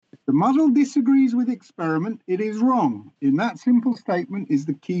If the model disagrees with experiment, it is wrong. In that simple statement is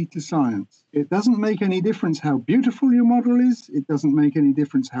the key to science. It doesn't make any difference how beautiful your model is. It doesn't make any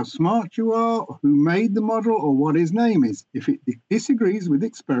difference how smart you are, or who made the model, or what his name is. If it disagrees with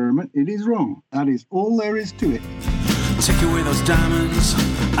experiment, it is wrong. That is all there is to it. Take away those diamonds,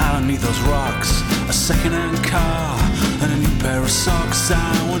 I don't need those rocks. A second-hand car and a new pair of socks.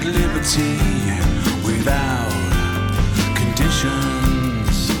 I want liberty without conditions.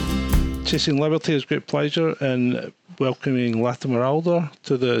 Chasing Liberty is great pleasure in welcoming Latimer Alder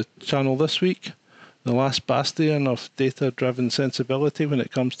to the channel this week, the last bastion of data-driven sensibility when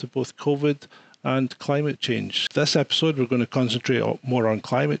it comes to both COVID and climate change. This episode we're going to concentrate more on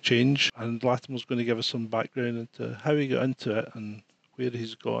climate change, and Latimer's going to give us some background into how he got into it and where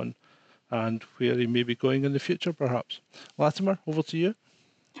he's gone and where he may be going in the future perhaps. Latimer, over to you.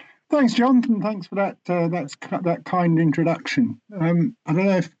 Thanks, John, and thanks for that kind introduction. I don't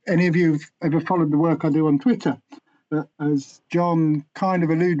know if any of you have ever followed the work I do on Twitter, but as John kind of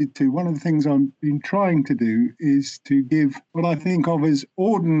alluded to, one of the things I've been trying to do is to give what I think of as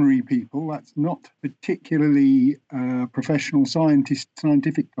ordinary people, that's not particularly professional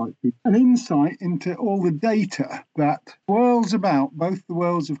scientific type people, an insight into all the data that whirls about both the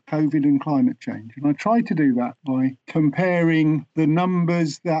worlds of COVID and climate change. And I try to do that by comparing the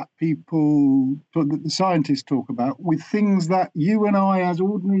numbers that that the scientists talk about with things that you and I as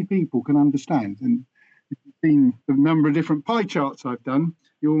ordinary people can understand. And seen the number of different pie charts I've done,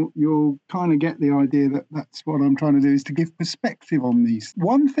 you'll kind of get the idea that that's what I'm trying to do, is to give perspective on these.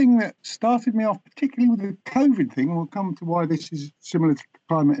 One thing that started me off, particularly with the COVID thing, and we'll come to why this is similar to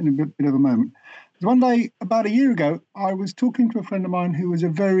climate in a bit of a moment, was one day about a year ago, I was talking to a friend of mine who was a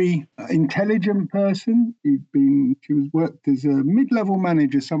very intelligent person. She was worked as a mid-level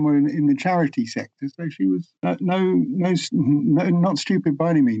manager somewhere in the charity sector, so she was not stupid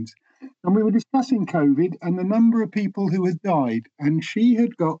by any means. And we were discussing COVID and the number of people who had died. And she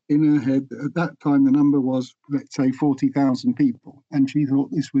had got in her head, at that time, the number was, let's say, 40,000 people. And she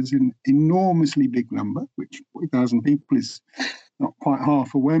thought this was an enormously big number, which 40,000 people is not quite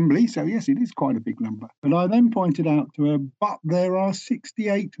half of Wembley. So, yes, it is quite a big number. But I then pointed out to her, but there are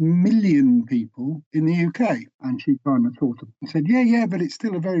 68 million people in the UK. And she kind of thought and said, yeah, but it's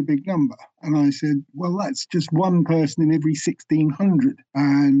still a very big number. And I said, well, that's just one person in every 1,600.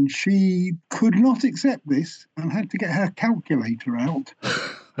 And she could not accept this and had to get her calculator out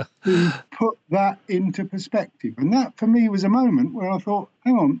to put that into perspective. And that, for me, was a moment where I thought,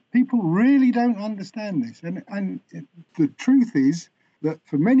 hang on, people really don't understand this. And the truth is that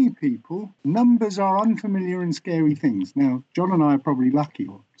for many people, numbers are unfamiliar and scary things. Now, John and I are probably lucky,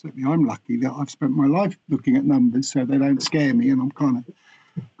 or certainly I'm lucky, that I've spent my life looking at numbers so they don't scare me, and I'm kind of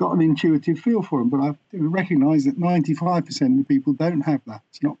got an intuitive feel for them. But I recognise that 95% of people don't have that.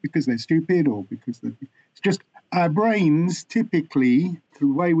 It's not because they're stupid or because it's just our brains typically, the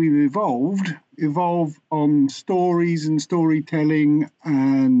way we've evolve on stories and storytelling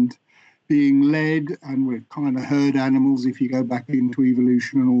and being led, and we're kind of herd animals if you go back into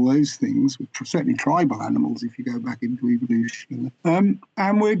evolution and all those things, certainly tribal animals if you go back into evolution.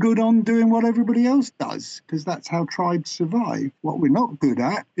 And we're good on doing what everybody else does, because that's how tribes survive. What we're not good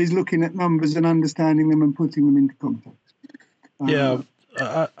at is looking at numbers and understanding them and putting them into context. Yeah,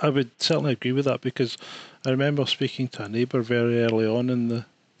 I would certainly agree with that, because I remember speaking to a neighbour very early on in the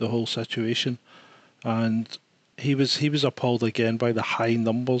whole situation, and he was appalled again by the high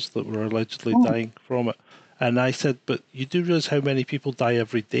numbers that were allegedly dying from it. And I said, but you do realise how many people die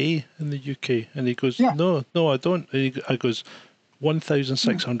every day in the UK? And he goes, no, I don't. And I goes,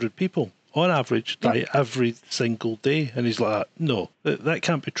 1,600 people on average die every single day. And he's like, no, that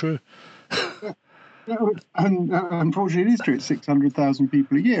can't be true. And unfortunately, it is true. It's 600,000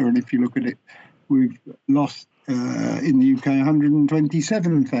 people a year. And if you look at it, we've lost in the UK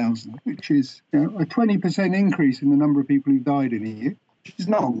 127,000, which is a 20% increase in the number of people who died in a year, which is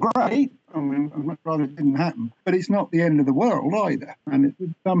not great. I mean, I'd much rather it didn't happen, but it's not the end of the world either. And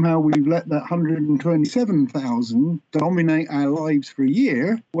somehow we've let that 127,000 dominate our lives for a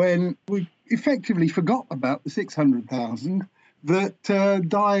year when we effectively forgot about the 600,000 that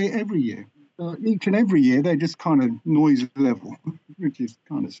die every year. Each and every year, they're just kind of noise level, which is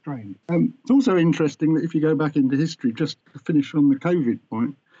kind of strange. It's also interesting that if you go back into history, just to finish on the COVID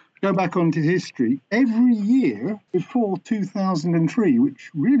point, go back onto history, every year before 2003, which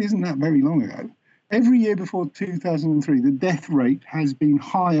really isn't that very long ago, every year before 2003, the death rate has been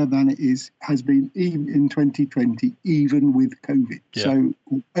higher than has been even in 2020, even with COVID. Yeah. So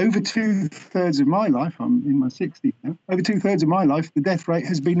over 2/3 of my life, I'm in my 60s now, over 2/3 of my life, the death rate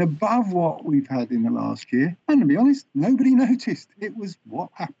has been above what we've had in the last year. And to be honest, nobody noticed. It was what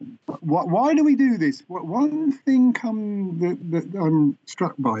happened. Why do we do this? One thing that I'm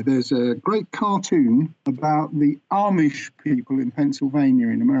struck by, there's a great cartoon about the Amish people in Pennsylvania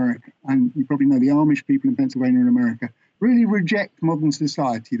in America. And you probably know the Amish people in Pennsylvania in America really reject modern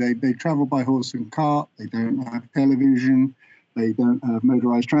society. They travel by horse and cart. They don't have television. They don't have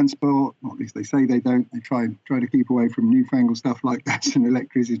motorised transport, or at least they say they don't. They try to keep away from newfangled stuff like gas and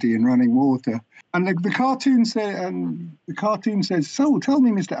electricity and running water. And the cartoon says, so tell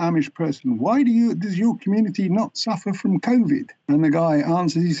me, Mr. Amish person, why does your community not suffer from COVID? And the guy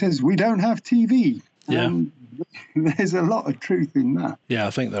answers, he says, we don't have TV. Yeah. There's a lot of truth in that. Yeah,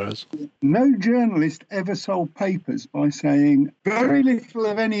 I think there is. No journalist ever sold papers by saying very little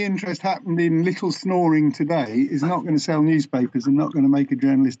of any interest happened in Little Snoring today is not going to sell newspapers and not going to make a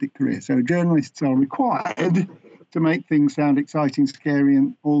journalistic career. So journalists are required to make things sound exciting, scary,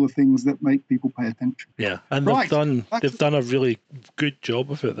 and all the things that make people pay attention. Yeah, and they've done a really good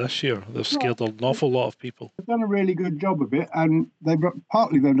job of it this year. They've scared an awful lot of people. They've done a really good job of it, and they've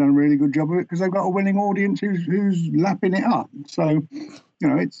done a really good job of it because they've got a willing audience who's lapping it up. So,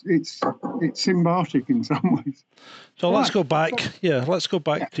 it's symbiotic in some ways. So let's go back. Yeah, let's go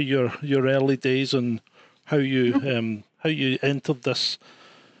back to your early days and how you entered this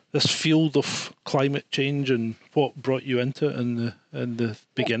field of climate change and what brought you into it in the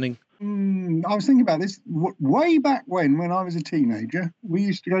beginning. I was thinking about this way back when I was a teenager. We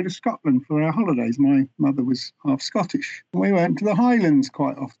used to go to Scotland for our holidays. My mother was half Scottish. We went to the Highlands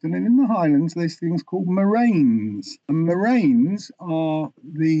quite often, and in the Highlands there's things called moraines. And moraines are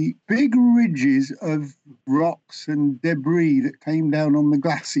the big ridges of rocks and debris that came down on the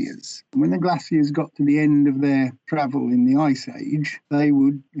glaciers. And when the glaciers got to the end of their travel in the Ice Age, they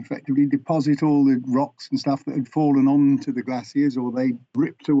would effectively deposit all the rocks and stuff that had fallen onto the glaciers, or they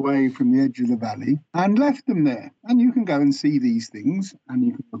ripped away from the edge of the valley and left them there. And you can go and see these things and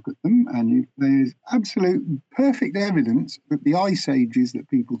you can look at them, and there's absolute perfect evidence that the ice ages that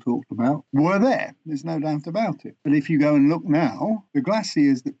people talked about were there. There's no doubt about it. But if you go and look now, the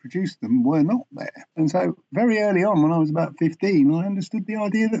glaciers that produced them were not there. And so very early on, when I was about 15, I understood the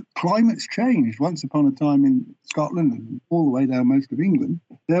idea that climate's changed. Once upon a time in Scotland and all the way down most of England,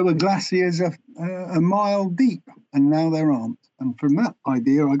 there were glaciers a mile deep, and now there aren't. And from that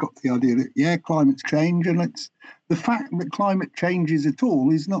idea, I got the idea that, climate's changed, and the fact that climate changes at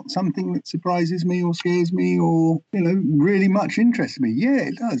all is not something that surprises me or scares me or, really much interests me. Yeah,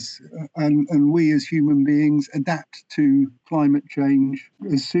 it does. And we as human beings adapt to climate change.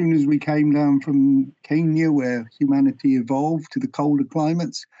 As soon as we came down from Kenya, where humanity evolved to the colder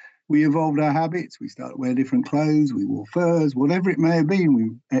climates, we evolved our habits. We started to wear different clothes, we wore furs, whatever it may have been.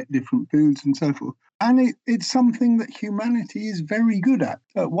 We ate different foods and so forth. And it's something that humanity is very good at.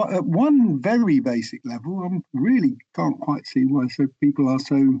 At one very basic level, I really can't quite see why people are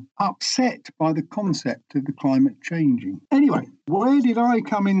so upset by the concept of the climate changing. Anyway, where did I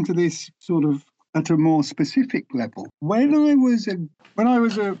come into this sort of at a more specific level? When I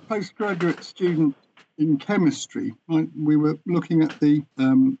was a postgraduate student in chemistry, we were looking at the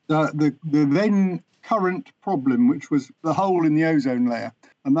then current problem, which was the hole in the ozone layer.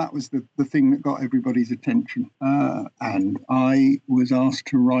 And that was the thing that got everybody's attention. And I was asked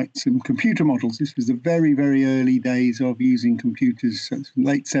to write some computer models. This was the very, very early days of using computers, so it's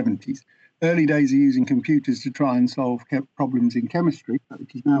late 70s. Early days of using computers to try and solve problems in chemistry,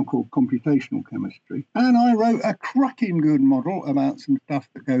 which is now called computational chemistry. And I wrote a cracking good model about some stuff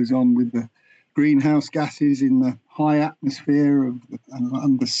that goes on with the greenhouse gases in the high atmosphere and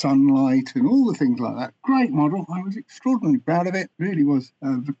under sunlight and all the things like that. Great model. I was extraordinarily proud of it. Really was,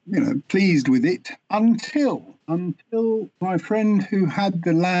 pleased with it until my friend who had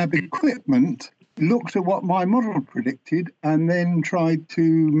the lab equipment looked at what my model predicted and then tried to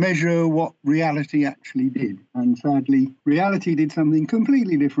measure what reality actually did. And sadly, reality did something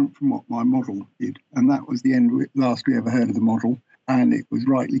completely different from what my model did. And that was the last we ever heard of the model. And it was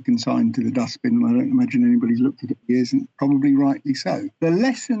rightly consigned to the dustbin. And I don't imagine anybody's looked at it for years, and probably rightly so. The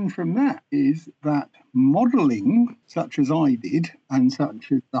lesson from that is that modelling, such as I did, and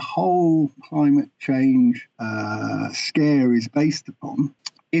such as the whole climate change scare is based upon,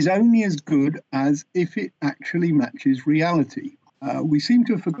 is only as good as if it actually matches reality. We seem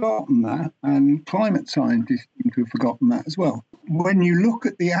to have forgotten that, and climate scientists seem to have forgotten that as well. When you look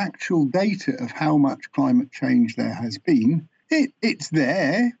at the actual data of how much climate change there has been, it's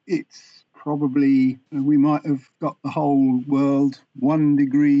there. It's probably we might have got the whole world 1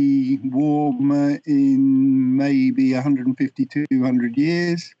 degree warmer in maybe 150, 200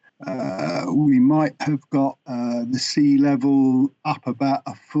 years. We might have got the sea level up about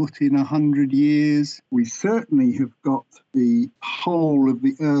a foot in 100 years. We certainly have got the whole of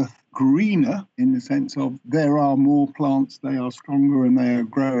the Earth greener, in the sense of there are more plants, they are stronger, and they are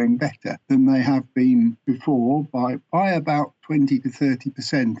growing better than they have been before by about 20 to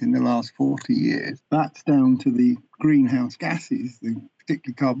 30% in the last 40 years. That's down to the greenhouse gases,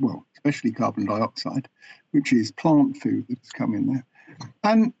 especially carbon dioxide, which is plant food that's come in there.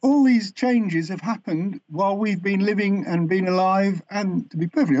 And all these changes have happened while we've been living and been alive. And to be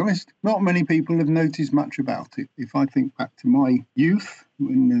perfectly honest, not many people have noticed much about it. If I think back to my youth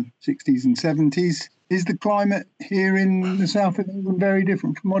in the 60s and 70s, is the climate here in the south of England very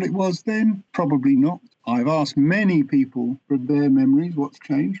different from what it was then? Probably not. I've asked many people for their memories what's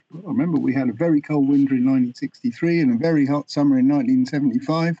changed. I remember we had a very cold winter in 1963 and a very hot summer in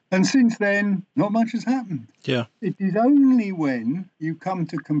 1975. And since then, not much has happened. Yeah. It is only when you come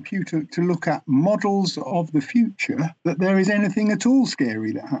to computer to look at models of the future that there is anything at all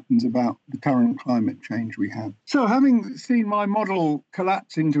scary that happens about the current climate change we have. So having seen my model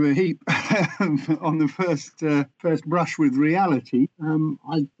collapse into a heap on the first brush with reality,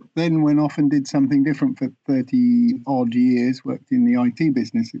 I then went off and did something different for 30 odd years, worked in the IT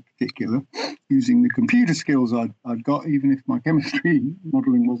business in particular, using the computer skills I'd got, even if my chemistry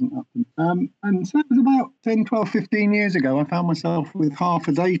modelling wasn't up. And so it was about 10, 12, 15 years ago, I found myself with half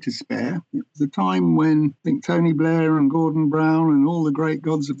a day to spare. It was a time when I think Tony Blair and Gordon Brown and all the great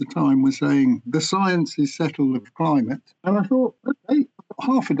gods of the time were saying, the science is settled of climate. And I thought, okay,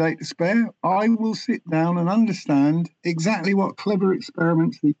 half a day to spare, I will sit down and understand exactly what clever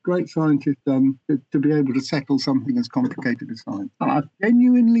experiments these great scientists done to be able to settle something as complicated as science. And I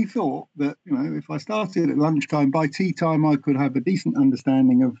genuinely thought that, if I started at lunchtime, by tea time I could have a decent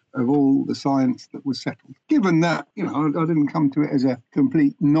understanding of all the science that was settled. Given that, I didn't come to it as a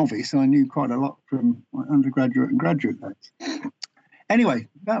complete novice, I knew quite a lot from my undergraduate and graduate days. Anyway,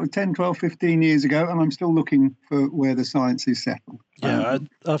 that was 10, 12, 15 years ago, and I'm still looking for where the science is settled. Yeah,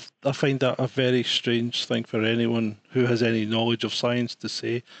 I find that a very strange thing for anyone who has any knowledge of science to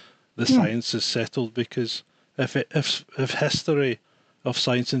say the science is settled, because if history of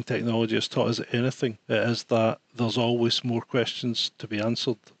science and technology has taught us anything, it is that there's always more questions to be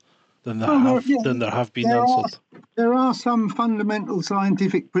answered than there have been answered. There are some fundamental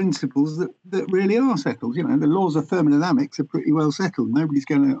scientific principles that really are settled. The laws of thermodynamics are pretty well settled. I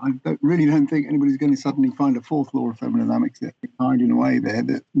don't think anybody's going to suddenly find a fourth law of thermodynamics that's hiding away there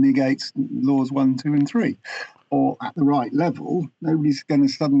that negates laws 1, 2, and 3. Or at the right level, nobody's going to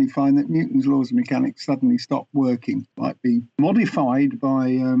suddenly find that Newton's laws of mechanics suddenly stop working. Might be modified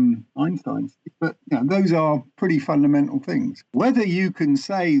by Einstein's, but those are pretty fundamental things. Whether you can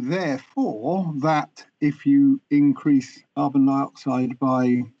say, therefore, that if you increase carbon dioxide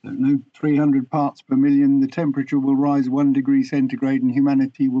by, 300 parts per million, the temperature will rise 1 degree centigrade and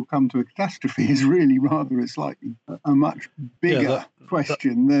humanity will come to a catastrophe is really rather a much bigger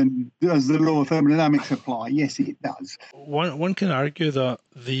question than does the law of thermodynamics apply? Yes, it does. One can argue that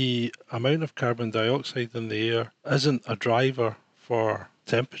the amount of carbon dioxide in the air isn't a driver for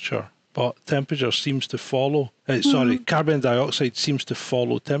temperature, but temperature seems to follow. Carbon dioxide seems to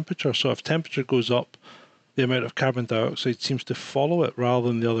follow temperature. So if temperature goes up, the amount of carbon dioxide seems to follow it rather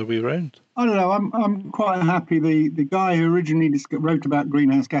than the other way around. I don't know. I'm quite happy. The guy who originally wrote about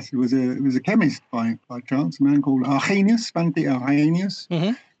greenhouse gases was a chemist by chance, a man called Arrhenius, Svante Arrhenius.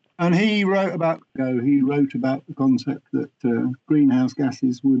 Mm-hmm. And he wrote about the concept that greenhouse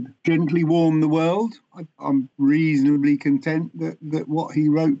gases would gently warm the world. I'm reasonably content that what he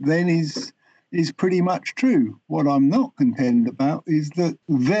wrote then is pretty much true. What I'm not content about is that,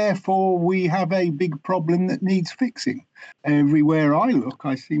 therefore, we have a big problem that needs fixing. Everywhere I look,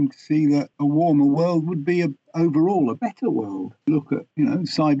 I seem to see that a warmer world would be overall a better world. Look at,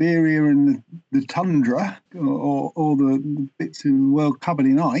 Siberia and the tundra or the bits of the world covered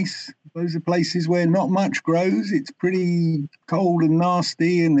in ice. Those are places where not much grows. It's pretty cold and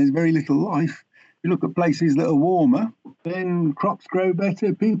nasty and there's very little life. You look at places that are warmer, then crops grow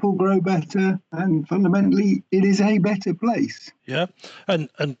better, people grow better, and fundamentally it is a better place. Yeah, and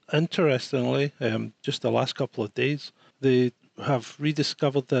interestingly, just the last couple of days, they have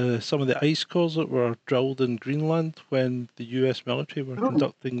rediscovered some of the ice cores that were drilled in Greenland when the US military were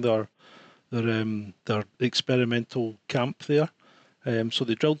conducting their experimental camp there. So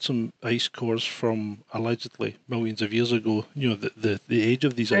they drilled some ice cores from allegedly millions of years ago, the age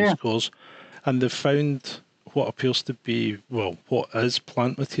of these ice cores. And they've found what appears to be, well, what is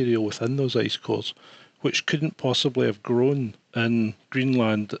plant material within those ice cores, which couldn't possibly have grown in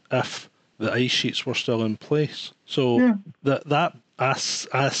Greenland if the ice sheets were still in place. So that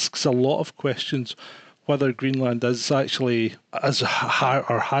asks a lot of questions, whether Greenland is actually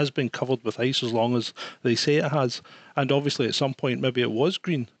or has been covered with ice as long as they say it has. And obviously at some point maybe it was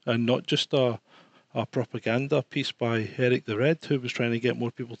green and not just a propaganda piece by Eric the Red, who was trying to get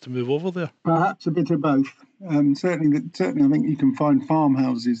more people to move over there. Perhaps a bit of both. Certainly, I think you can find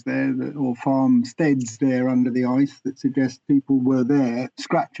farmhouses there or farmsteads there under the ice that suggest people were there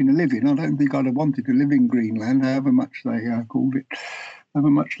scratching a living. I don't think I'd have wanted to live in Greenland, however much they called it. However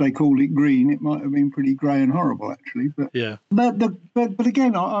much they called it green, it might have been pretty grey and horrible, actually. But yeah. But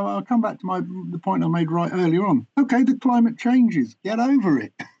again, I'll come back to the point I made right earlier on. Okay, the climate changes. Get over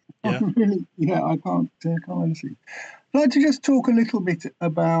it. Yeah. I can't honestly. I'd like to just talk a little bit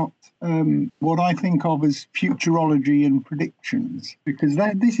about what I think of as futurology and predictions, because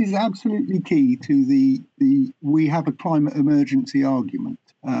this is absolutely key to the we have a climate emergency argument,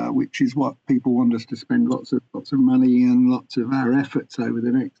 which is what people want us to spend lots of money and lots of our efforts over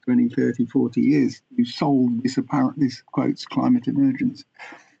the next 20, 30, 40 years to solve this quotes climate emergency.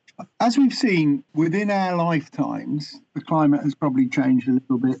 As we've seen within our lifetimes, the climate has probably changed a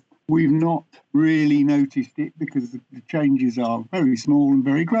little bit. We've not really noticed it because the changes are very small and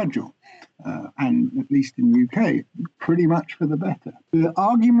very gradual. And at least in the UK, pretty much for the better. The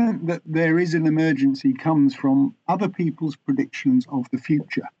argument that there is an emergency comes from other people's predictions of the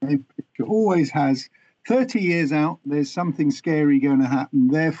future. The future always has 30 years out, there's something scary going to happen,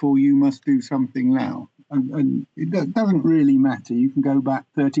 therefore you must do something now. And it doesn't really matter. You can go back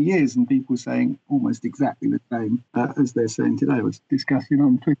 30 years and people saying almost exactly the same as they're saying today. I was discussing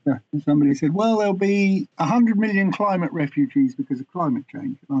on Twitter and somebody said, well, there'll be 100 million climate refugees because of climate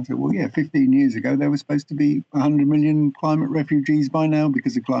change. And I said, well, yeah, 15 years ago, there were supposed to be 100 million climate refugees by now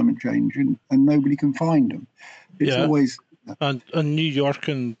because of climate change, and nobody can find them. It's always... And New York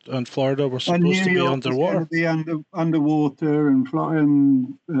and Florida were supposed to be underwater. Was going to be underwater, and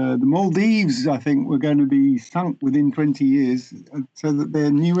the Maldives, I think, were going to be sunk within 20 years, so that their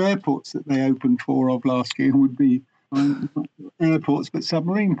new airports that they opened 4 of last year would be not airports but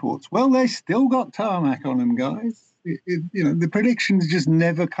submarine ports. Well, they still got tarmac on them, guys. The predictions just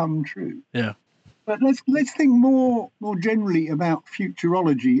never come true. Yeah. But let's think more generally about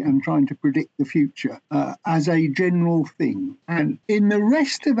futurology and trying to predict the future as a general thing. And in the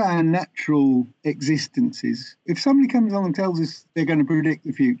rest of our natural existences, if somebody comes along and tells us they're going to predict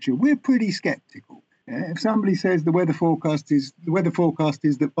the future, we're pretty sceptical. If somebody says the weather forecast is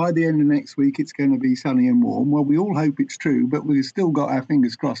that by the end of next week it's going to be sunny and warm, well, we all hope it's true, but we've still got our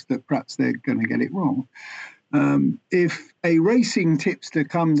fingers crossed that perhaps they're going to get it wrong. If a racing tipster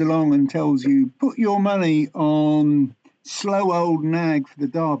comes along and tells you, put your money on slow old nag for the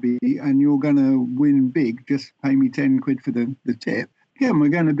Derby and you're going to win big, just pay me 10 quid for the tip, again, we're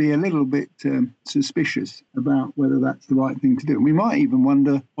going to be a little bit suspicious about whether that's the right thing to do. We might even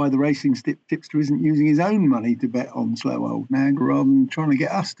wonder why the racing tipster isn't using his own money to bet on slow old nag rather than trying to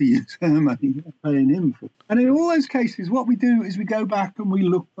get us to use our money, paying him for it. And in all those cases, what we do is we go back and we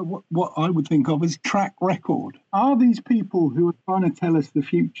look at what I would think of as track record. Are these people who are trying to tell us the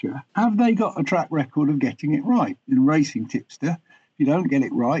future, have they got a track record of getting it right? In a racing tipster, you don't get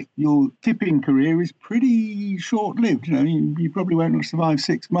it right, your tipping career is pretty short-lived. You probably won't survive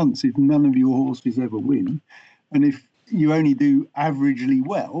 6 months if none of your horses ever win. And if you only do averagely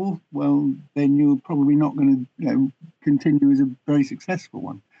well, then you're probably not going to continue as a very successful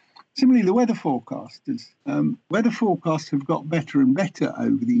one. Similarly, the weather forecasters. Weather forecasts have got better and better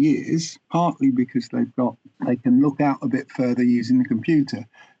over the years, partly because they can look out a bit further using the computer,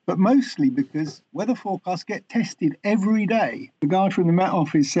 but mostly because weather forecasts get tested every day. The guy from the Met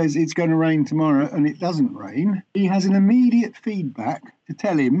Office says it's going to rain tomorrow and it doesn't rain. He has an immediate feedback to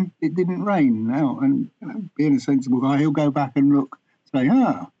tell him it didn't rain now. And being a sensible guy, he'll go back and look, say,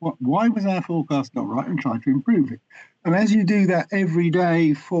 why was our forecast not right, and try to improve it. And as you do that every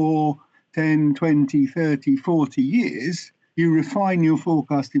day for 10, 20, 30, 40 years, you refine your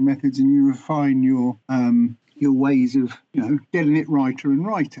forecasting methods and you refine your ways of getting it righter and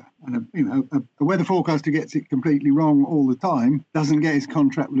righter. And a weather forecaster gets it completely wrong all the time, doesn't get his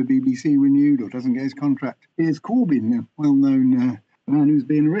contract with the BBC renewed, or doesn't get his contract. Here's Corbyn, a well-known man who's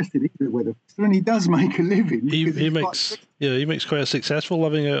being arrested. He's a weather forecaster, and he does make a living. He makes quite a successful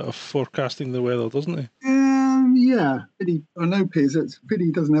living out of forecasting the weather, doesn't he? Yeah. I know, Piers, it's a pity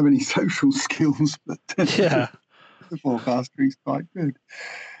he doesn't have any social skills, but yeah. The forecaster, he's quite good.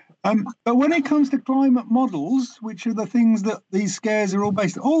 But when it comes to climate models, which are the things that these scares are all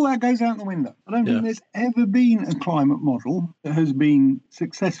based on, all that goes out the window. I don't think there's ever been a climate model that has been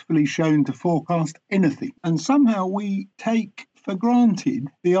successfully shown to forecast anything. And somehow we take for granted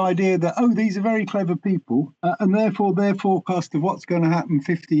the idea that, these are very clever people, and therefore their forecast of what's going to happen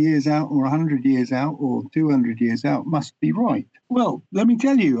 50 years out or 100 years out or 200 years out must be right. Well, let me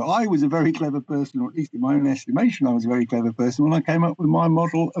tell you, I was a very clever person, or at least in my own estimation, I was a very clever person when I came up with my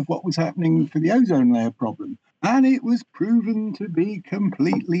model of what was happening for the ozone layer problem. And it was proven to be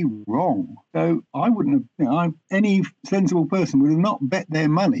completely wrong. So I wouldn't have, any sensible person would have not bet their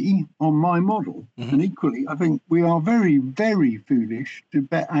money on my model. Mm-hmm. And equally, I think we are very, very foolish to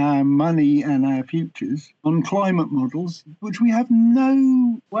bet our money and our futures on climate models, which we have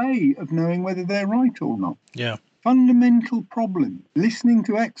no way of knowing whether they're right or not. Yeah. Fundamental problem, listening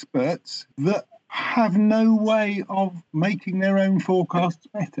to experts that have no way of making their own forecasts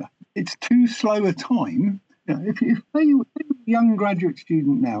better. It's too slow a time. If you were a young graduate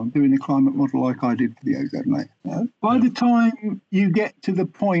student now doing a climate model like I did for the ozone layer, by the time you get to the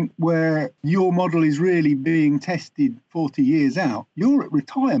point where your model is really being tested 40 years out, you're at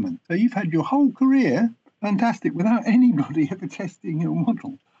retirement. So you've had your whole career, fantastic, without anybody ever testing your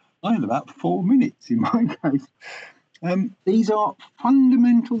model. I had about 4 minutes in my case. These are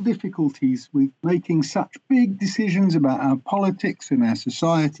fundamental difficulties with making such big decisions about our politics and our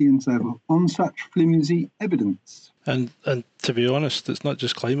society and so on on such flimsy evidence. And to be honest, it's not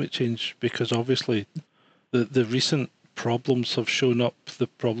just climate change, because obviously the recent problems have shown up the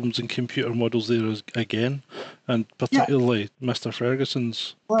problems in computer models there again, and particularly Mr.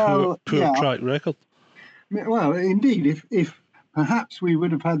 Ferguson's poor track record. Well, indeed, if perhaps we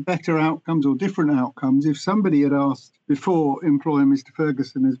would have had better outcomes or different outcomes if somebody had asked before employing Mr.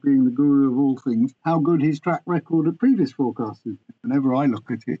 Ferguson as being the guru of all things, how good his track record at previous forecasts is. Whenever I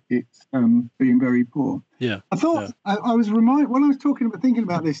look at it, it's been very poor. Yeah. I thought, I was reminded, when I was thinking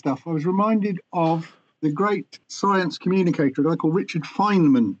about this stuff, I was reminded of the great science communicator, a guy called Richard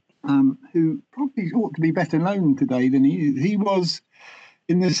Feynman, who probably ought to be better known today than he is. He was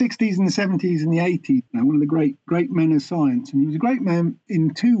in the 60s and the 70s and the 80s, one of the great men of science. And he was a great man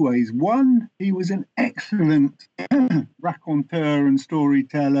in two ways. One, he was an excellent raconteur and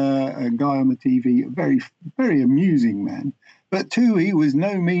storyteller, a guy on the TV, a very, very amusing man. But two, he was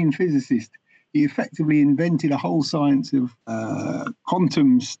no mean physicist. He effectively invented a whole science of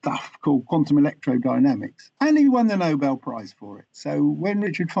quantum stuff called quantum electrodynamics. And he won the Nobel Prize for it. So when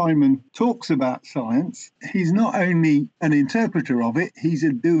Richard Feynman talks about science, he's not only an interpreter of it, he's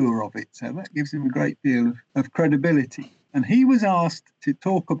a doer of it. So that gives him a great deal of credibility. And he was asked to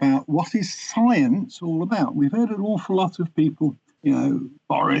talk about what is science all about. We've heard an awful lot of people,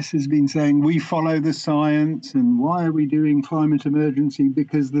 Boris has been saying we follow the science, and why are we doing climate emergency?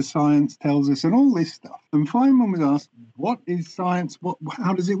 Because the science tells us, and all this stuff. And Feynman was asked, what is science?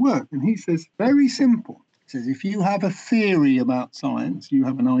 How does it work? And he says, very simple. He says, if you have a theory about science, you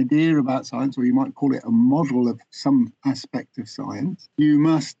have an idea about science, or you might call it a model of some aspect of science, you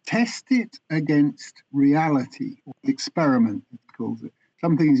must test it against reality, or experiment, it calls it.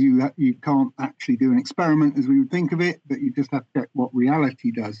 Some things you can't actually do an experiment as we would think of it, but you just have to check what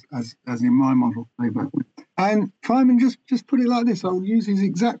reality does, as in my model. And Feynman just put it like this. I'll use his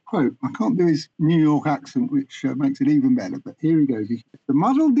exact quote. I can't do his New York accent, which makes it even better, but here he goes. If the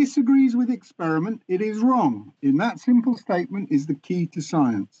model disagrees with experiment, it is wrong. In that simple statement is the key to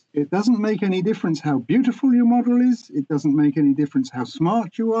science. It doesn't make any difference how beautiful your model is. It doesn't make any difference how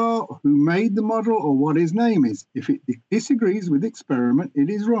smart you are, or who made the model, or what his name is. If it disagrees with experiment, it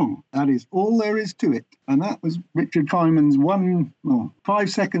is wrong. That is all there is to it. And that was Richard Feynman's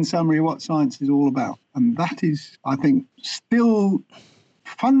 5-second summary of what science is all about. And that is, I think, still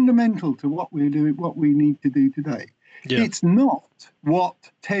fundamental to what we need to do today. Yeah. It's not what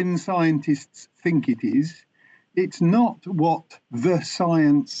 10 scientists think it is. It's not what the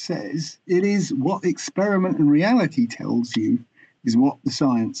science says. It is what experiment and reality tells you is what the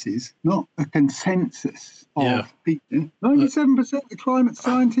science is, not a consensus of people. 97% of the climate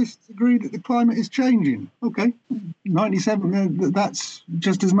scientists agree that the climate is changing. Okay, 97%, that's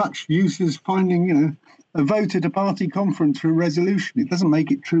just as much use as finding, a vote at a party conference for a resolution. It doesn't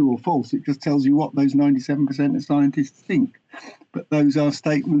make it true or false. It just tells you what those 97% of scientists think. But those are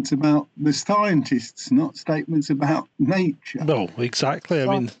statements about the scientists, not statements about nature. No, exactly.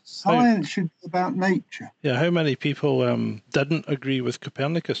 Science should be about nature. Yeah, how many people didn't agree with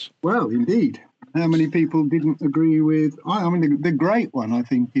Copernicus? Well, indeed. How many people didn't agree with... the great one, I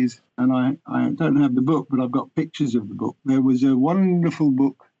think, is... And I don't have the book, but I've got pictures of the book. There was a wonderful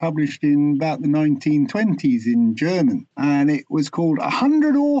book published in about the 1920s in German, and it was called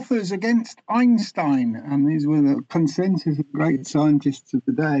 100 Authors Against Einstein. And these were the consensus of great scientists of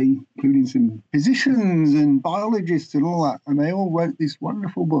the day, including some physicians and biologists and all that. And they all wrote this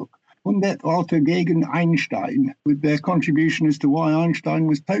wonderful book, 100 Autor gegen Einstein, with their contribution as to why Einstein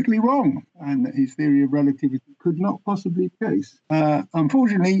was totally wrong and that his theory of relativity could not possibly be the case.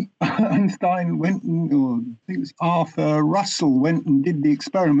 Unfortunately, Einstein went or I think it was Arthur Russell went and did the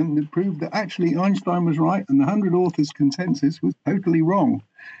experiment that proved that actually Einstein was right and the 100 Authors consensus was totally wrong.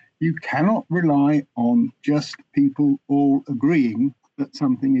 You cannot rely on just people all agreeing that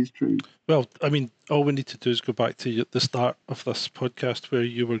something is true. Well, I mean, all we need to do is go back to the start of this podcast where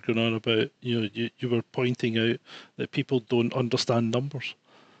you were going on about, you were pointing out that people don't understand numbers,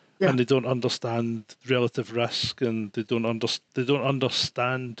 and they don't understand relative risk, and they don't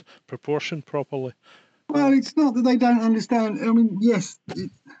understand proportion properly. Well, it's not that they don't understand. I mean, yes,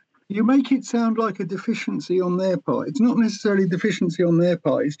 you make it sound like a deficiency on their part. It's not necessarily a deficiency on their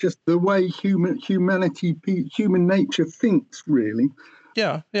part. It's just the way human nature thinks, really.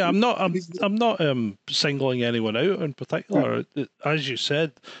 Yeah. I'm not singling anyone out in particular. Yeah. As you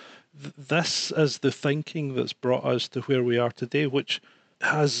said, this is the thinking that's brought us to where we are today, which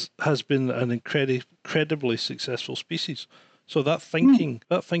has been an incredibly successful species. So that thinking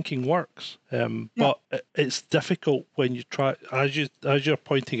works, but it's difficult when you try, as you're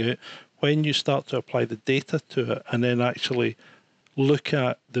pointing out, when you start to apply the data to it and then actually look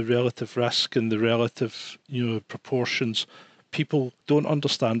at the relative risk and the relative proportions. People don't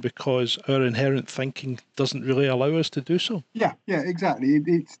understand because our inherent thinking doesn't really allow us to do so. Yeah, exactly.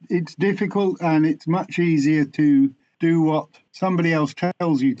 It's difficult, and it's much easier to do what somebody else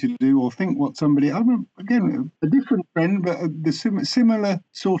tells you to do, or think what somebody. Again, a different friend, but the similar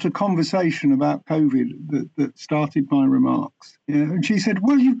sort of conversation about COVID that started my remarks. And she said,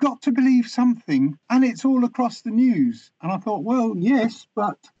 "Well, you've got to believe something, and it's all across the news." And I thought, well, yes,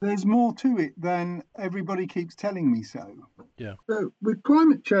 but there's more to it than everybody keeps telling me so. Yeah. So with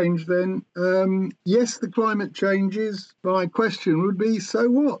climate change, then, yes, the climate changes. My question would be, so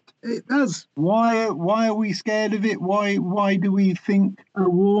what? It does. Why are we scared of it? Why do we think a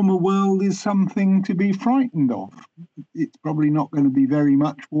warmer world is something to be frightened of? It's probably not going to be very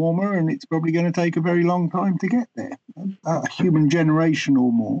much warmer, and it's probably going to take a very long time to get there, a human generation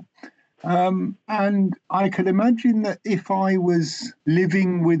or more. And I could imagine that if I was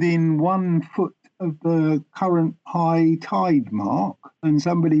living within 1 foot of the current high tide mark, and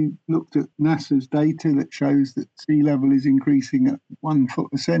somebody looked at NASA's data that shows that sea level is increasing at 1 foot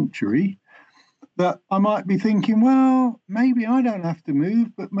a century, that I might be thinking, well, maybe I don't have to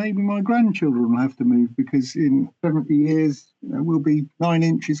move, but maybe my grandchildren will have to move, because in 70 years, we'll be 9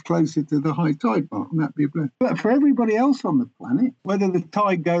 inches closer to the high tide mark, and that'd be a blessing. But for everybody else on the planet, whether the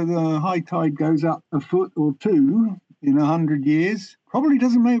high tide goes up a foot or two in 100 years, probably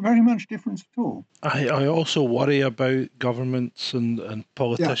doesn't make very much difference at all. I also worry about governments and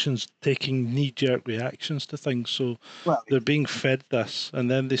politicians taking knee-jerk reactions to things. So they're being fed this, and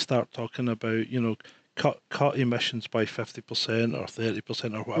then they start talking about, cut emissions by 50% or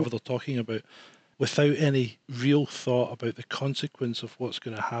 30% or whatever they're talking about, without any real thought about the consequence of what's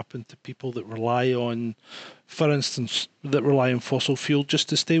going to happen to people that rely on, for instance, fossil fuel just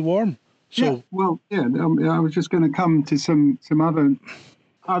to stay warm. So, I was just going to come to some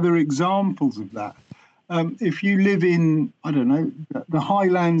other examples of that. If you live in, I don't know, the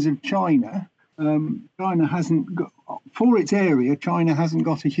highlands of China, China hasn't got, for its area, China hasn't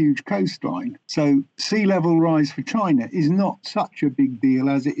got a huge coastline. So sea level rise for China is not such a big deal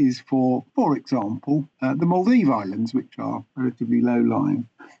as it is for example, the Maldive Islands, which are relatively low-lying.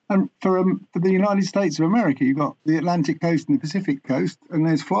 And for the United States of America, you've got the Atlantic coast and the Pacific coast, and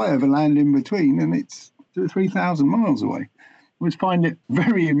there's flyover land in between, and it's 2,000 or 3,000 miles away. I always find it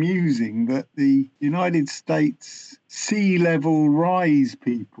very amusing that the United States sea level rise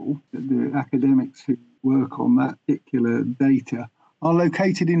people, the academics who work on that particular data, are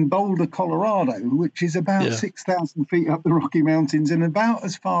located in Boulder, Colorado, which is about 6,000 feet up the Rocky Mountains and about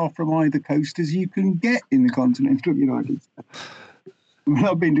as far from either coast as you can get in the continental United States.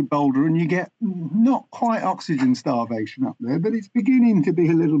 I've been to Boulder, and you get not quite oxygen starvation up there, but it's beginning to be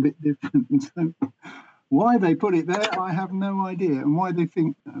a little bit different. So why they put it there, I have no idea. And why they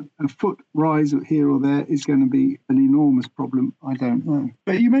think a foot rise here or there is going to be an enormous problem, I don't know.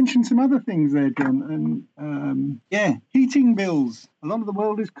 But you mentioned some other things there, John. And heating bills. A lot of the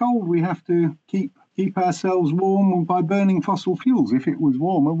world is cold. We have to keep ourselves warm by burning fossil fuels. If it was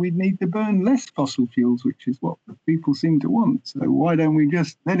warmer, we'd need to burn less fossil fuels, which is what people seem to want. So why don't we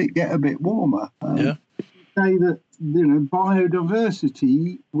just let it get a bit warmer? say that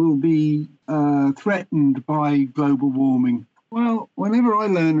biodiversity will be threatened by global warming. Well, whenever I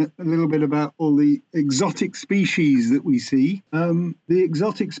learn a little bit about all the exotic species that we see, the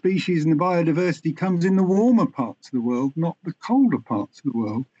exotic species and the biodiversity comes in the warmer parts of the world, not the colder parts of the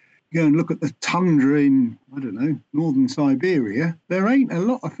world. You go and look at the tundra in, northern Siberia, there ain't a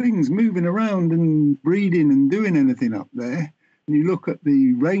lot of things moving around and breeding and doing anything up there. And you look at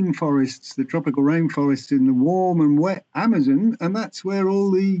the rainforests, the tropical rainforests in the warm and wet Amazon, and that's where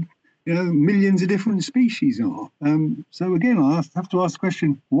all the millions of different species are. So again, I have to ask the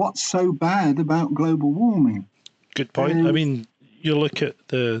question, what's so bad about global warming? Good point. I mean, you look at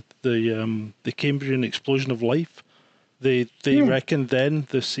the Cambrian explosion of life. They reckon then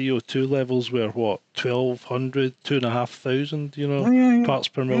the CO2 levels were, 1,200, 2,500, parts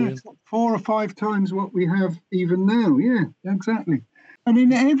per million? It's 4 or 5 times what we have even now. Yeah, exactly. And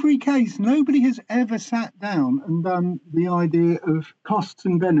in every case, nobody has ever sat down and done the idea of costs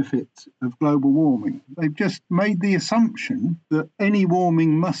and benefits of global warming. They've just made the assumption that any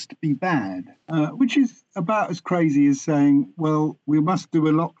warming must be bad, which is about as crazy as saying, well, we must do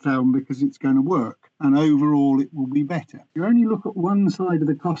a lockdown because it's going to work, and overall it will be better. You only look at one side of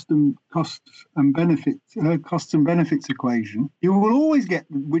the costs and benefits equation, you will always get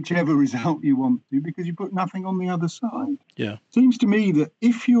whichever result you want to because you put nothing on the other side. Yeah. Seems to me that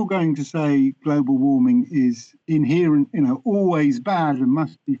if you're going to say global warming is inherent, always bad and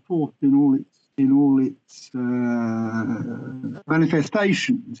must be fought in all its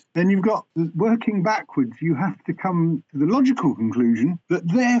manifestations, then you've got, working backwards, you have to come to the logical conclusion that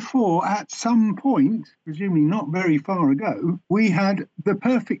therefore at some point, presumably not very far ago, we had the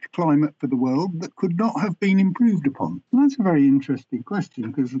perfect climate for the world that could not have been improved upon. And that's a very interesting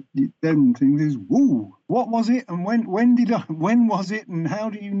question, because then things is, what was it and when was it and how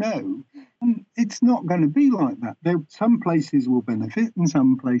do you know? And it's not going to be like that. Some places will benefit and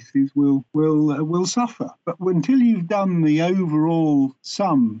some places will suffer. But until you've done the overall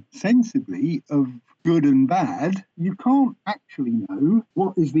sum sensibly of good and bad, you can't actually know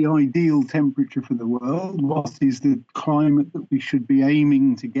what is the ideal temperature for the world, what is the climate that we should be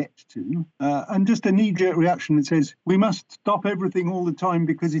aiming to get to, and just a knee-jerk reaction that says we must stop everything all the time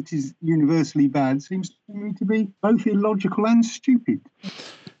because it is universally bad seems to me to be both illogical and stupid.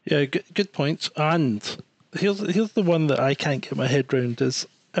 Yeah, good points. And here's the one that I can't get my head around is,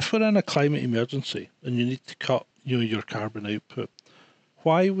 if we're in a climate emergency and you need to cut your carbon output,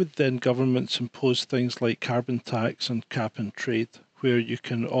 why would then governments impose things like carbon tax and cap and trade, where you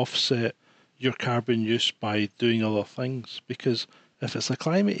can offset your carbon use by doing other things? Because if it's a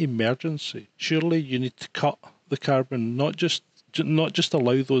climate emergency, surely you need to cut the carbon, not just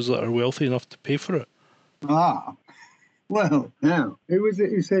allow those that are wealthy enough to pay for it. Well, now, who was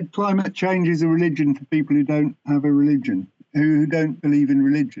it who said climate change is a religion for people who don't have a religion, who don't believe in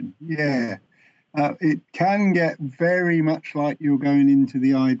religion? Yeah. It can get very much like you're going into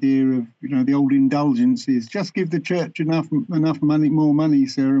the idea of, the old indulgences. Just give the church enough money, more money,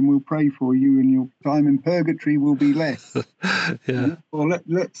 sir, and we'll pray for you, and your time in purgatory will be less. Yeah. Or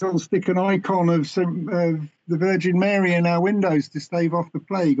let's all stick an icon of the Virgin Mary in our windows to stave off the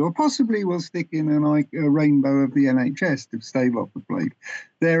plague, or possibly we'll stick in a rainbow of the NHS to stave off the plague.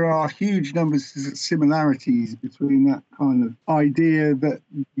 There are huge numbers of similarities between that kind of idea that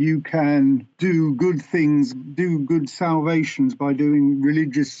you can do good things, do good salvations by doing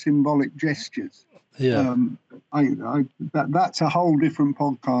religious symbolic gestures. Yeah. That's a whole different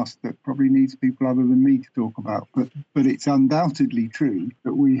podcast that probably needs people other than me to talk about. But it's undoubtedly true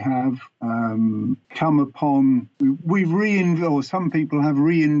that we have come upon, or some people have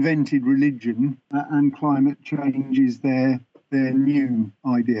reinvented religion, and climate change is their new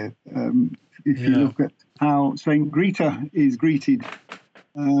idea. If you look at how St. Greta is greeted,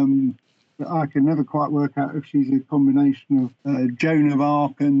 I can never quite work out if she's a combination of Joan of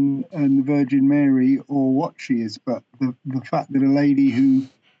Arc and the Virgin Mary or what she is, but the fact that a lady who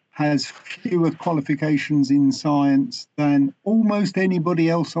has fewer qualifications in science than almost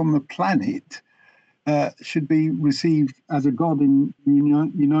anybody else on the planet should be received as a god in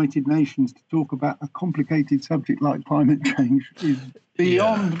the United Nations to talk about a complicated subject like climate change is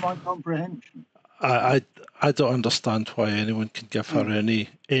beyond my comprehension. I don't understand why anyone can give her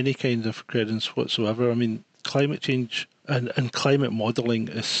any kind of credence whatsoever. I mean, climate change and climate modelling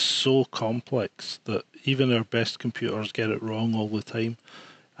is so complex that even our best computers get it wrong all the time.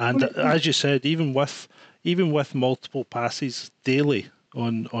 And as you said, even with multiple passes daily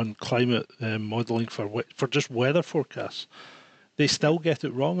on climate modelling for just weather forecasts, they still get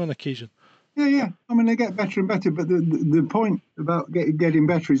it wrong on occasion. Yeah. I mean, they get better and better, but the point about getting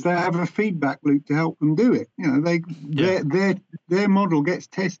better is they have a feedback loop to help them do it. Their model gets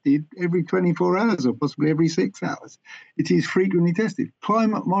tested every 24 hours or possibly every 6 hours. It is frequently tested.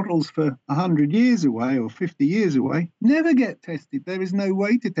 Climate models for 100 years away or 50 years away never get tested. There is no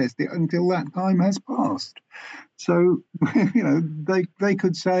way to test it until that time has passed. So, they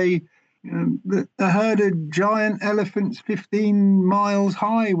could say, a herd of giant elephants 15 miles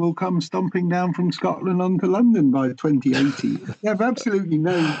high will come stomping down from Scotland onto London by 2080. They have absolutely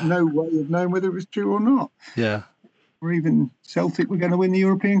no way of knowing whether it was true or not. Yeah. Or even Celtic were going to win the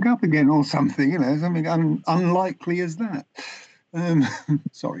European Cup again or something, something unlikely as that.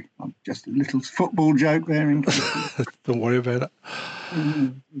 Sorry, just a little football joke there. Don't worry about it.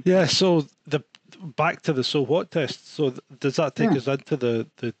 Mm-hmm. Yeah, so back to the so what test. So does that take us into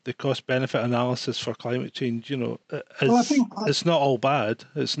the cost benefit analysis for climate change? I think it's not all bad.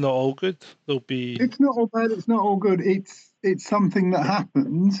 It's not all good. It's not all bad. It's not all good. It's something that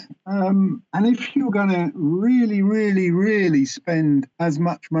happens. And if you're going to really, really, really spend as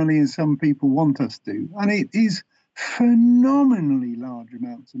much money as some people want us to, and it is phenomenally large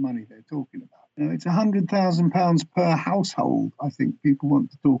amounts of money they're talking about. It's £100,000 per household, I think people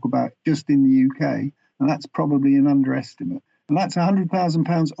want to talk about just in the UK, and that's probably an underestimate. And that's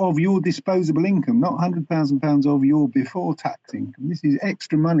 £100,000 of your disposable income, not £100,000 of your before tax income. This is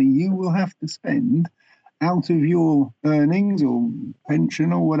extra money you will have to spend out of your earnings or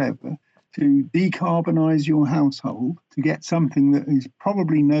pension or whatever to decarbonise your household, to get something that is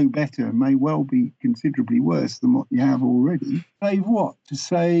probably no better and may well be considerably worse than what you have already. Save what? To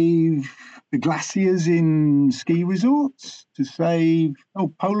save the glaciers in ski resorts, to save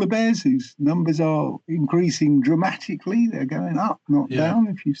polar bears whose numbers are increasing dramatically. They're going up, not down.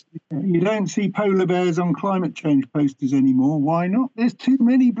 If you don't see polar bears on climate change posters anymore, why not? There's too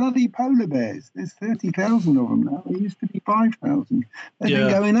many bloody polar bears. There's 30,000 of them now. There used to be 5,000. They've been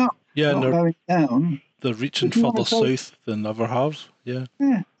going up. Yeah, not going down. They're reaching further south than ever have. Yeah.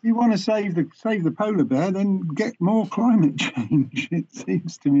 Yeah. If you want to save the polar bear, then get more climate change, it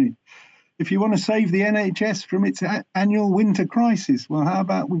seems to me. If you want to save the NHS from its annual winter crisis, well, how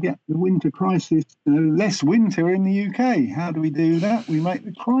about we get the winter crisis, less winter in the UK? How do we do that? We make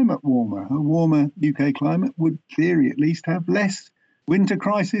the climate warmer. A warmer UK climate would, in theory at least, have less winter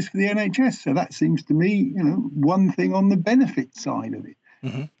crisis for the NHS. So that seems to me, one thing on the benefit side of it.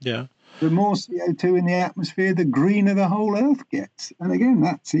 Mm-hmm. Yeah. The more CO2 in the atmosphere, the greener the whole Earth gets. And again,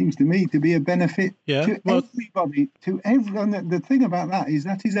 that seems to me to be a benefit to everybody. And the thing about that is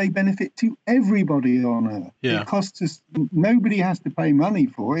a benefit to everybody on Earth. Yeah. It costs us, nobody has to pay money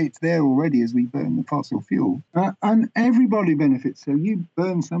for it. It's there already as we burn the fossil fuel. And everybody benefits. So you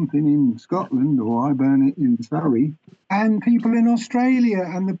burn something in Scotland, or I burn it in Surrey, and people in Australia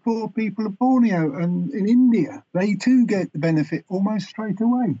and the poor people of Borneo and in India, they too get the benefit almost straight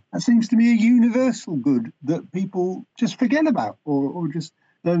away. That seems to be a universal good that people just forget about or just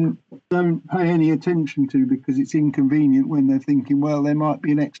don't pay any attention to because it's inconvenient when they're thinking, well, there might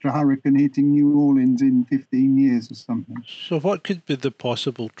be an extra hurricane hitting New Orleans in 15 years or something. So what could be the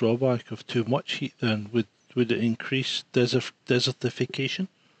possible drawback of too much heat then? Would it increase desertification?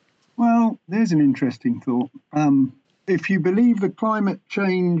 Well, there's an interesting thought. If you believe the climate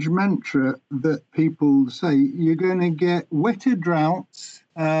change mantra that people say, you're going to get wetter droughts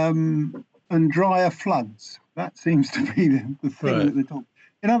and drier floods. That seems to be the thing at the top.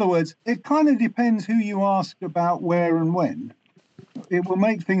 In other words, it kind of depends who you ask about where and when. It will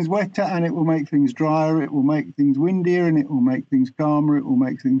make things wetter and it will make things drier. It will make things windier and it will make things calmer. It will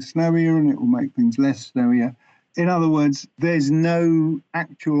make things snowier and it will make things less snowier. In other words, there's no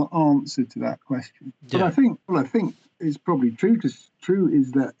actual answer to that question. Yeah. But I think is probably true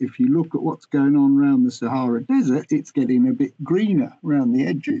is that if you look at what's going on around the Sahara Desert, it's getting a bit greener around the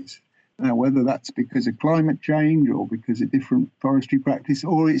edges. Now, whether that's because of climate change or because of different forestry practice,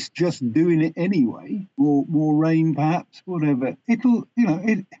 or it's just doing it anyway, or more rain perhaps, whatever.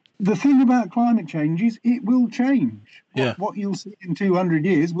 The thing about climate change is it will change. Yeah. What you'll see in 200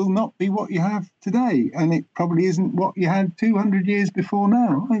 years will not be what you have today, and it probably isn't what you had 200 years before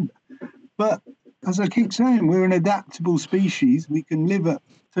now either. But as I keep saying, we're an adaptable species. We can live at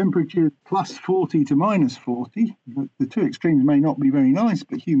temperatures plus 40 to minus 40. The two extremes may not be very nice,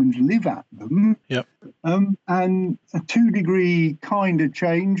 but humans live at them. Yep. And a 2-degree kind of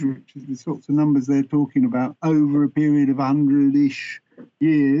change, which is the sorts of numbers they're talking about, over a period of 100-ish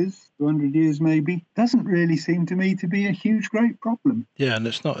years, 200 years maybe, doesn't really seem to me to be a huge, great problem. Yeah, and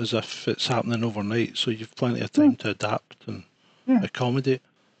it's not as if it's happening overnight, so you've plenty of time to adapt and accommodate.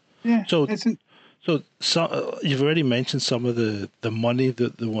 Yeah. So So you've already mentioned some of the money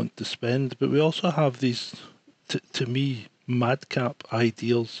that they want to spend, but we also have these, to me, madcap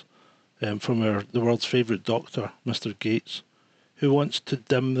ideals from the world's favourite doctor, Mr. Gates, who wants to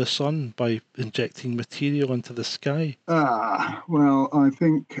dim the sun by injecting material into the sky. Well, I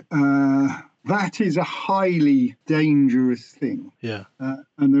think that is a highly dangerous thing. Yeah.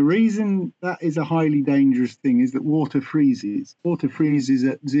 And the reason that is a highly dangerous thing is that water freezes. Water freezes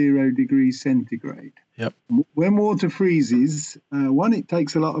at 0 degrees centigrade. Yep. When water freezes, one, it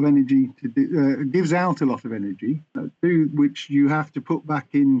takes a lot of energy to do, gives out a lot of energy, two, which you have to put back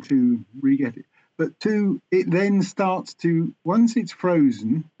in to re-get it. But two, it then starts to, once it's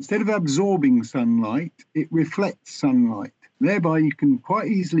frozen, instead of absorbing sunlight, it reflects sunlight. Thereby, you can quite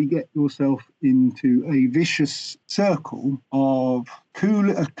easily get yourself into a vicious circle of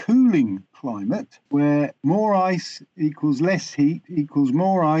a cooling climate where more ice equals less heat equals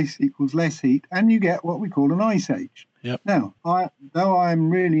more ice equals less heat, and you get what we call an ice age. Yep. Now, though I'm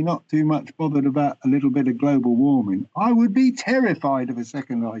really not too much bothered about a little bit of global warming, I would be terrified of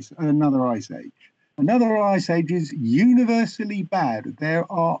another ice age. Another ice age is universally bad.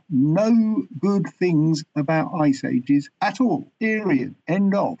 There are no good things about ice ages at all. Period.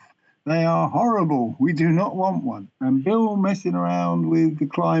 End of. They are horrible. We do not want one. And Bill messing around with the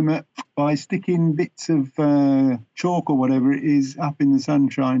climate by sticking bits of chalk or whatever it is up in the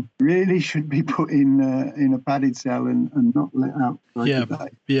sunshine really should be put in a padded cell and not let out.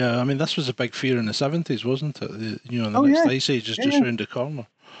 Yeah. I mean, this was a big fear in the 70s, wasn't it? The next ice age is just round the corner.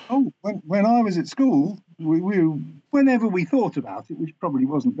 Oh, when I was at school, we whenever we thought about it, which probably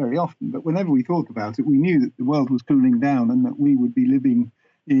wasn't very often, but whenever we thought about it, we knew that the world was cooling down and that we would be living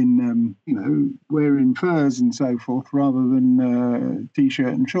in, wearing furs and so forth rather than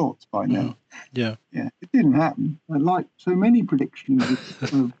T-shirt and shorts by now. Yeah. It didn't happen. Like so many predictions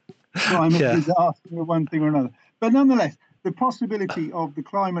of climate disaster or one thing or another. But nonetheless, the possibility of the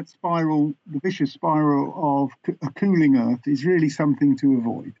climate spiral, the vicious spiral of a cooling Earth, is really something to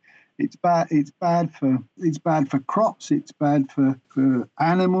avoid. It's bad. It's bad for crops. It's bad for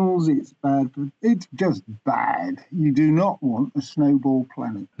animals. It's just bad. You do not want a snowball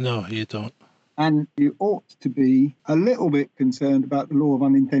planet. No, you don't. And you ought to be a little bit concerned about the law of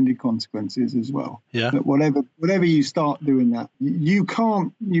unintended consequences as well. Yeah. That whatever you start doing that, you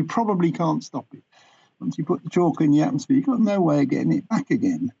probably can't stop it. Once you put the chalk in the atmosphere, you've got no way of getting it back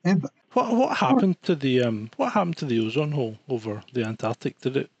again, ever. What happened to the ozone hole over the Antarctic?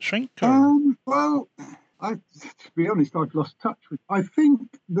 Did it shrink? Well, to be honest, I've lost touch with it. I think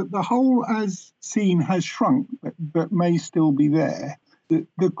that the hole as seen has shrunk, but may still be there.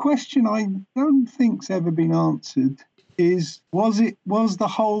 The question I don't think's ever been answered is, was the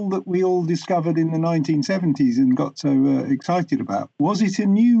hole that we all discovered in the 1970s and got so excited about, was it a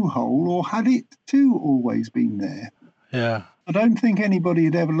new hole or had it too always been there? Yeah. I don't think anybody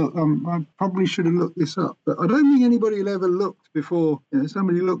had ever looked. I probably should have looked this up, but I don't think anybody had ever looked before.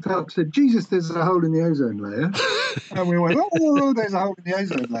 Somebody looked up and said, Jesus, there's a hole in the ozone layer. And we went, oh, there's a hole in the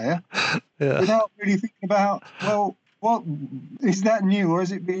ozone layer. Yeah. Without really thinking about, well, what is that new or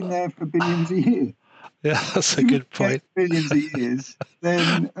has it been there for billions of years? Yeah, that's a good point. Billions of years,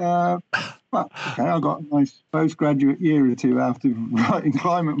 then, I got a nice postgraduate year or two after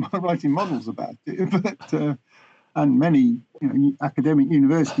writing models about it. But and many academic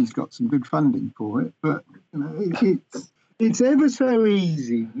universities got some good funding for it. But it's ever so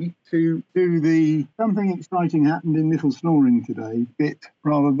easy to do something exciting happened in Little Snoring today bit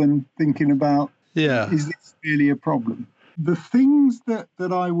rather than thinking about is this really a problem? The things that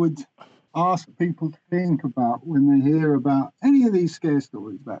I would ask people to think about when they hear about any of these scare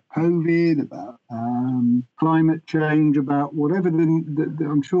stories about COVID, about climate change, about whatever.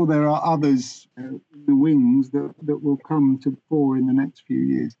 I'm sure there are others in the wings that will come to the fore in the next few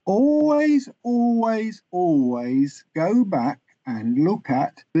years. Always, always, always go back and look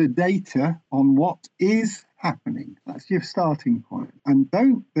at the data on what is happening. That's your starting point. And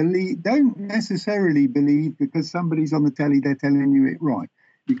don't necessarily believe because somebody's on the telly, they're telling you it right.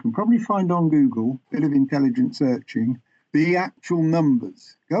 You can probably find on Google, a bit of intelligent searching, the actual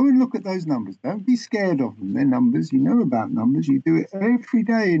numbers. Go and look at those numbers. Don't be scared of them. They're numbers. You know about numbers. You do it every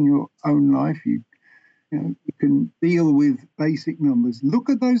day in your own life. You can deal with basic numbers. Look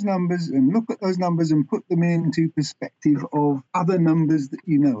at those numbers and put them into perspective of other numbers that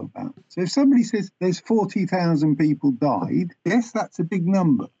you know about. So if somebody says there's 40,000 people died, yes, that's a big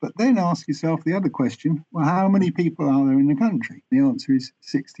number. But then ask yourself the other question, well, how many people are there in the country? The answer is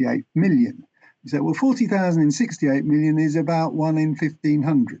 68 million. You say, well, 40,000 in 68 million is about 1 in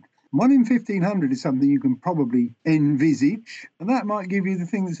 1,500. 1 in 1,500 is something you can probably envisage. And that might give you the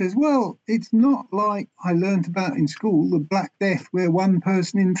thing that says, well, it's not like I learnt about in school, the Black Death, where 1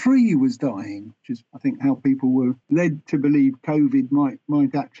 person in 3 was dying, which is, I think, how people were led to believe COVID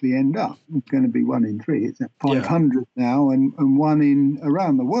might actually end up. It's going to be 1 in 3. It's at 500 now, and 1 in,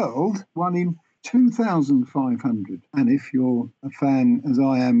 around the world, 1 in 2,500. And if you're a fan, as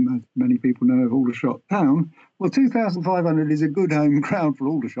I am, as many people know, of Aldershot Town, well, 2,500 is a good home crowd for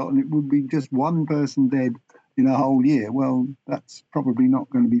Aldershot, and it would be just 1 person dead in a whole year. Well, that's probably not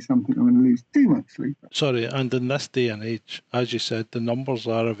going to be something I'm going to lose too much sleep. Sorry, and in this day and age, as you said, the numbers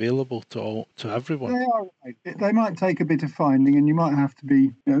are available to everyone. They are. They might take a bit of finding, and you might have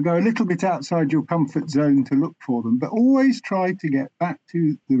to go a little bit outside your comfort zone to look for them, but always try to get back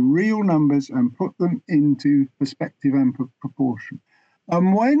to the real numbers and put them into perspective and proportion.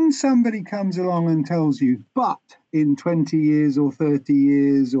 And when somebody comes along and tells you, but in 20 years or 30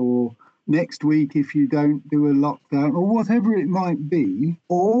 years or next week if you don't do a lockdown or whatever it might be,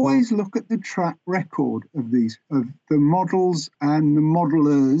 always look at the track record of the models and the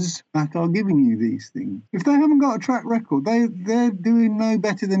modelers that are giving you these things. If they haven't got a track record, they're doing no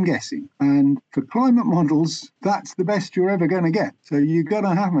better than guessing. And for climate models, that's the best you're ever going to get. So you've got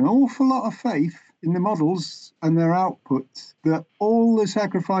to have an awful lot of faith in the models and their outputs, that all the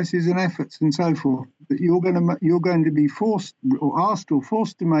sacrifices and efforts and so forth that you're going to be forced or asked or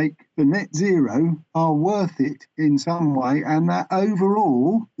forced to make for net zero are worth it in some way, and that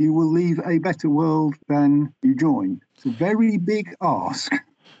overall you will leave a better world than you joined. It's a very big ask.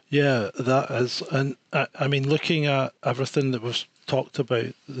 Yeah, that is. And I mean, looking at everything that was talked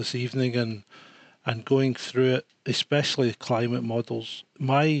about this evening and going through it, especially climate models,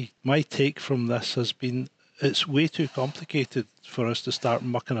 my take from this has been it's way too complicated for us to start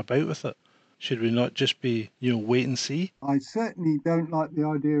mucking about with it. Should we not just be, wait and see? I certainly don't like the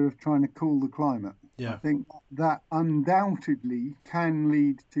idea of trying to cool the climate. Yeah. I think that undoubtedly can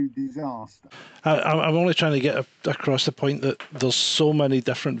lead to disaster. I'm only trying to get across the point that there's so many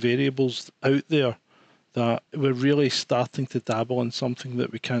different variables out there that we're really starting to dabble in something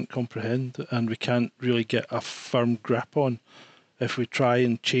that we can't comprehend and we can't really get a firm grip on. If we try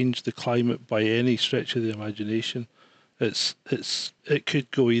and change the climate by any stretch of the imagination, it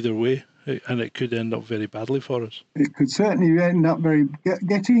could go either way, and it could end up very badly for us. It could certainly end up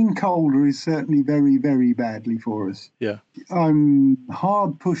getting colder is certainly very, very badly for us. Yeah. I'm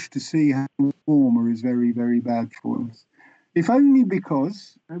hard pushed to see how warmer is very, very bad for us. If only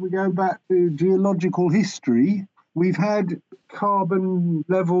because, we go back to geological history, we've had carbon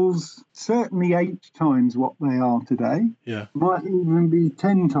levels certainly 8 times what they are today. Yeah. Might even be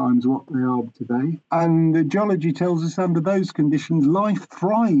 10 times what they are today. And the geology tells us under those conditions, life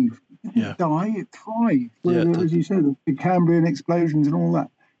thrived. It didn't die, it thrived. As you said, the Cambrian explosions and all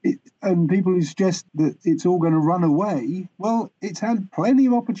that. And people who suggest that it's all going to run away, well, it's had plenty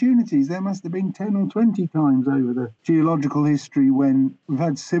of opportunities. There must have been 10 or 20 times over the geological history when we've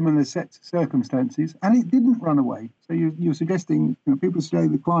had similar sets of circumstances, and it didn't run away. So you're suggesting, people say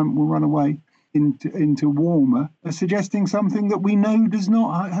the climate will run away into warmer, are suggesting something that we know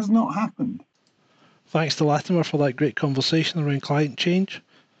has not happened. Thanks to Latimer for that great conversation around climate change.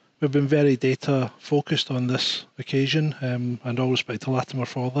 We've been very data focused on this occasion, and all respect to Latimer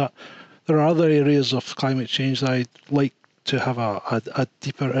for that. There are other areas of climate change that I'd like to have a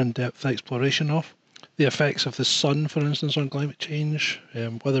deeper in-depth exploration of. The effects of the sun, for instance, on climate change,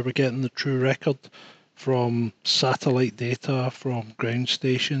 whether we're getting the true record from satellite data, from ground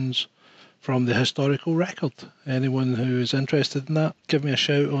stations, from the historical record. Anyone who is interested in that, give me a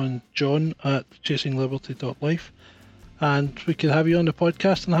shout on john@chasingliberty.life. And we could have you on the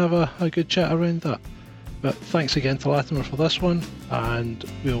podcast and have a good chat around that. But thanks again to Latimer for this one, and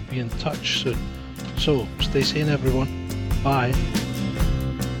we'll be in touch soon. So, stay sane everyone. Bye.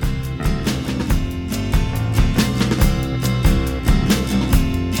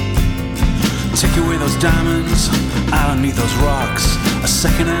 Take away those diamonds, I don't need those rocks. A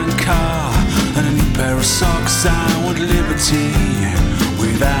second-hand car and a new pair of socks. I want liberty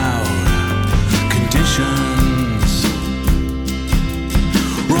without conditions.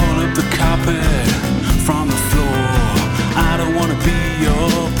 Roll up the carpet from the floor. I don't want to be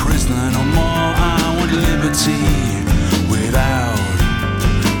your prisoner no more. I want liberty without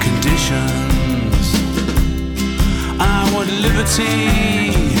conditions. I want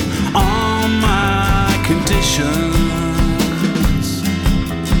liberty on my conditions.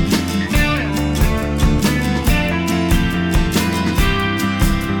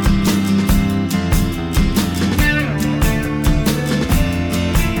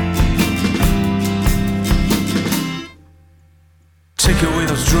 Take away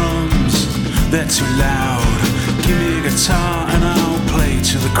those drums too loud. Give me a guitar and I'll play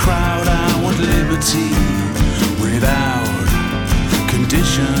to the crowd. I want liberty without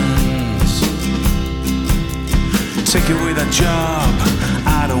conditions. Take away that job,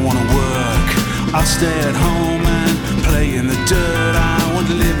 I don't wanna work. I'll stay at home and play in the dirt. I want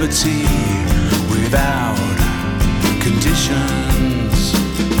liberty without conditions.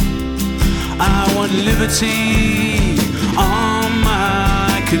 I want liberty on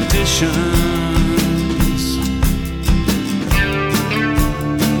my conditions.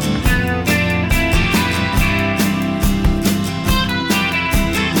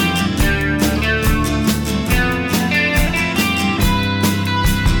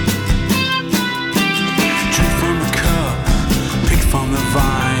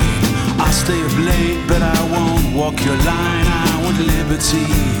 Stay up late, but I won't walk your line. I want liberty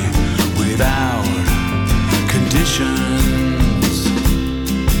without conditions.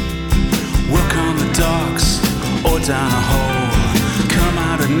 Work on the docks or down a hole. Come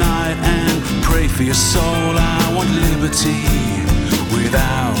out at night and pray for your soul. I want liberty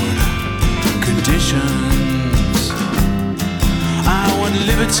without conditions. I want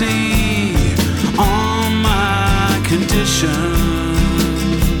liberty on my conditions.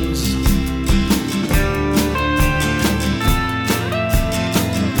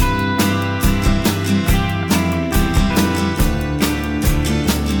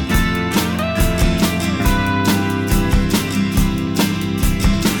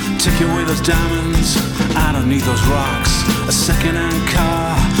 Take away those diamonds, I don't need those rocks. A second-hand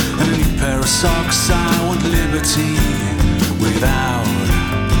car and a new pair of socks. I want liberty without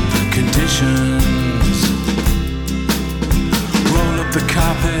conditions. Roll up the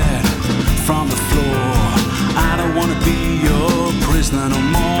carpet from the floor. I don't want to be your prisoner no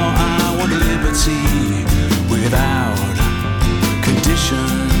more. I want liberty without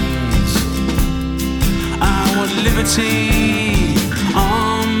conditions. I want liberty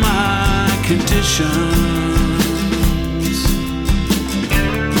on my conditions.